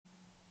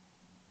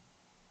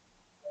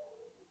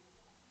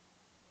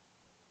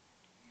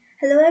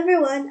Hello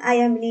everyone, I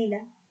am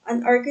Leila,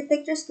 an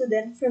architecture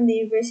student from the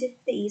University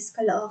of the East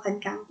Caloocan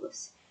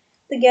campus.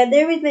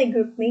 Together with my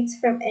groupmates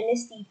from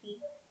NSTP,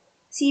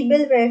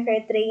 Civil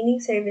Welfare Training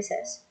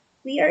Services,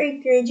 we are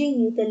encouraging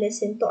you to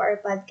listen to our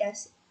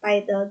podcast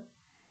titled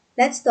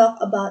Let's Talk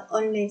About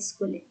Online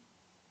Schooling.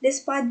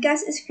 This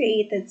podcast is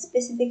created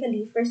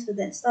specifically for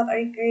students that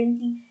are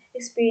currently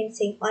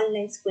experiencing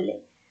online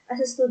schooling. As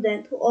a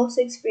student who also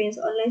experienced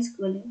online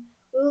schooling,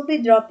 we will be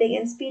dropping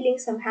and spilling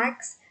some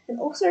hacks and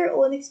also our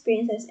own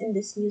experiences in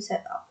this new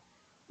setup.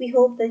 We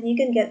hope that you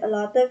can get a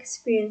lot of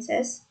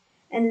experiences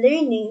and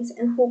learnings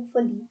and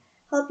hopefully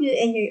help you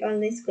in your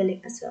online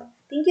schooling as well.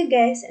 Thank you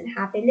guys and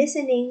happy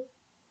listening.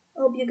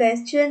 Hope you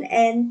guys tune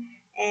in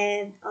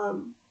and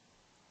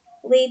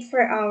wait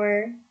for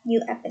our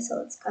new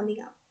episodes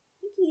coming up.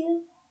 Thank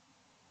you.